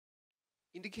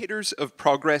Indicators of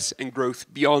progress and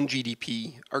growth beyond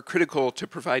GDP are critical to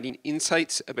providing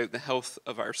insights about the health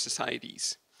of our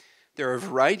societies. There are a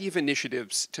variety of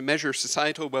initiatives to measure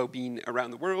societal well-being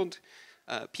around the world.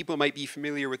 People might be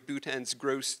familiar with Bhutan's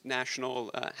Gross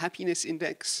National Happiness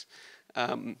Index.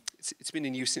 It's been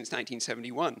in use since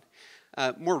 1971.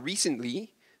 More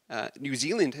recently, New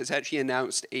Zealand has actually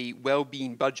announced a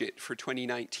well-being budget for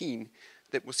 2019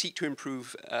 that will seek to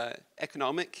improve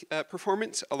economic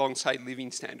performance alongside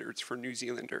living standards for New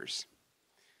Zealanders.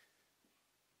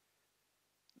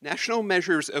 National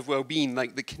measures of well-being,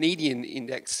 like the Canadian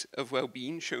Index of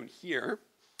Well-being shown here,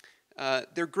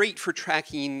 they're great for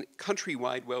tracking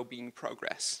countrywide well-being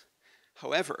progress.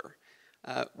 However,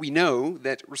 we know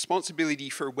that responsibility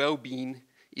for well-being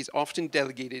is often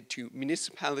delegated to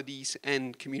municipalities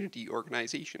and community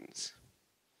organizations.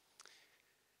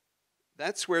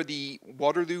 That's where the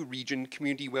Waterloo Region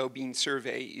Community Wellbeing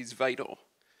Survey is vital.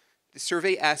 The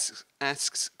survey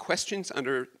asks questions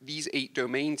under these 8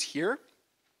 domains here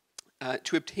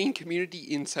to obtain community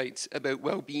insights about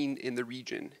well-being in the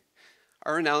region.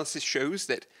 Our analysis shows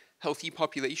that healthy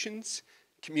populations,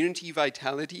 community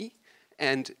vitality,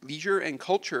 and leisure and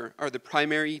culture are the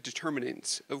primary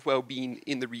determinants of well-being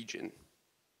in the region.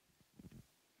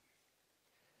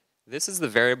 This is the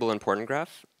variable important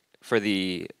graph for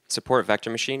the support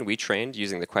vector machine we trained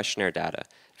using the questionnaire data.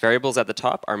 Variables at the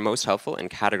top are most helpful in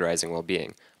categorizing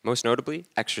well-being, most notably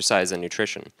exercise and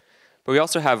nutrition. But we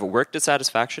also have work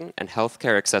dissatisfaction and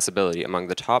healthcare accessibility among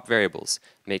the top variables,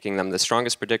 making them the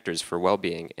strongest predictors for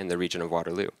well-being in the region of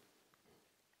Waterloo.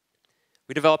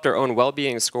 We developed our own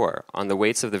well-being score on the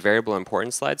weights of the variable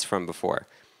importance slides from before.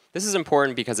 This is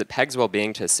important because it pegs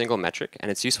well-being to a single metric,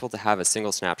 and it's useful to have a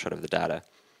single snapshot of the data.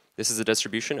 This is a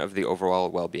distribution of the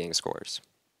overall well-being scores.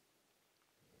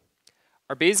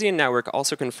 Our Bayesian network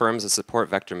also confirms a support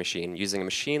vector machine using a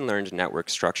machine-learned network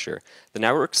structure. The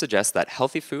network suggests that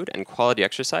healthy food and quality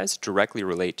exercise directly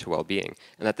relate to well-being,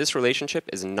 and that this relationship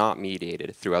is not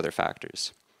mediated through other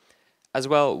factors. As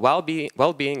well,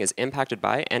 well-being is impacted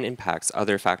by and impacts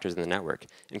other factors in the network,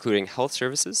 including health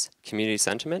services, community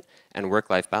sentiment, and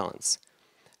work-life balance.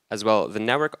 As well, the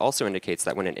network also indicates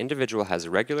that when an individual has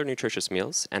regular nutritious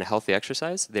meals and a healthy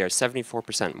exercise, they are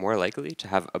 74% more likely to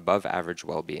have above-average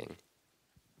well-being.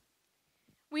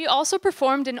 We also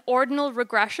performed an ordinal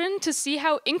regression to see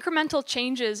how incremental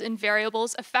changes in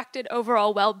variables affected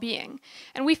overall well-being.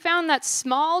 And we found that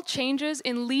small changes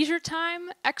in leisure time,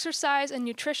 exercise, and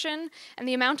nutrition, and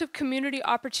the amount of community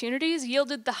opportunities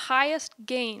yielded the highest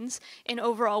gains in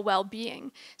overall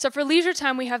well-being. So for leisure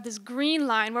time, we have this green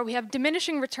line where we have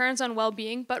diminishing returns on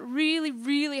well-being, but really,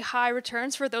 really high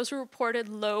returns for those who reported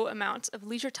low amounts of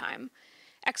leisure time.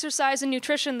 Exercise and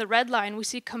nutrition, the red line, we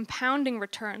see compounding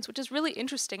returns, which is really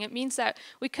interesting. It means that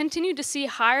we continue to see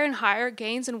higher and higher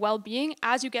gains in well-being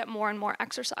as you get more and more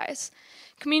exercise.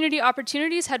 Community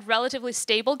opportunities had relatively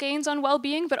stable gains on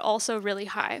well-being, but also really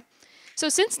high. So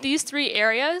since these 3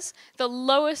 areas, the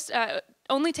lowest,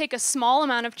 only take a small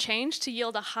amount of change to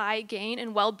yield a high gain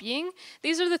in well-being,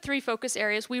 these are the 3 focus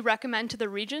areas we recommend to the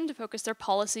region to focus their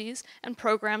policies and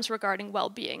programs regarding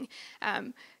well-being.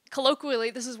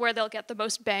 Colloquially, this is where they'll get the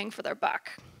most bang for their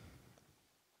buck.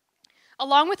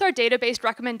 Along with our data-based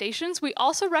recommendations, we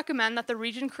also recommend that the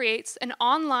region creates an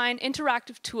online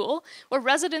interactive tool where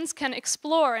residents can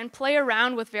explore and play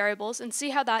around with variables and see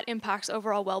how that impacts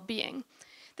overall well-being.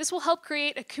 This will help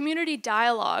create a community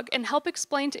dialogue and help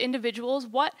explain to individuals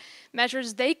what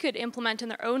measures they could implement in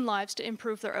their own lives to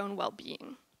improve their own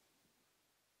well-being.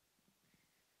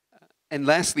 And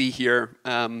lastly here,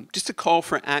 just a call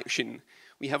for action.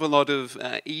 We have a lot of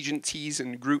agencies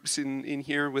and groups in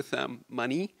here with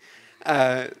money.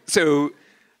 So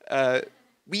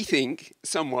we think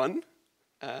someone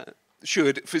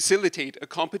should facilitate a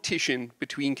competition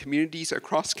between communities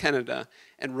across Canada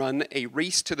and run a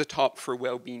Race to the Top for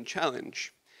Wellbeing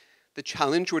challenge. The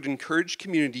challenge would encourage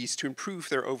communities to improve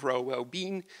their overall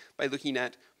well-being by looking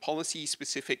at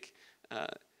policy-specific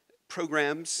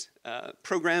programs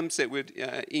that would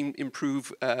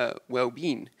improve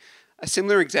well-being. A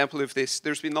similar example of this,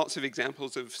 there's been lots of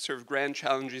examples of sort of grand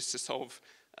challenges to solve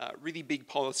really big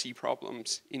policy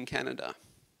problems in Canada.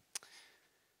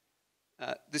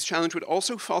 This challenge would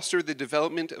also foster the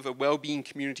development of a well-being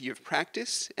community of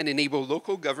practice and enable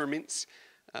local governments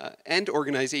and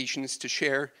organizations to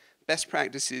share best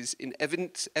practices in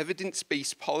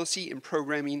evidence-based policy and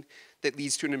programming that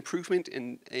leads to an improvement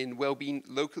in well-being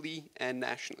locally and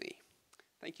nationally.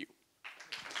 Thank you.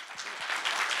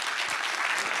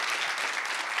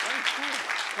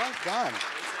 Well done.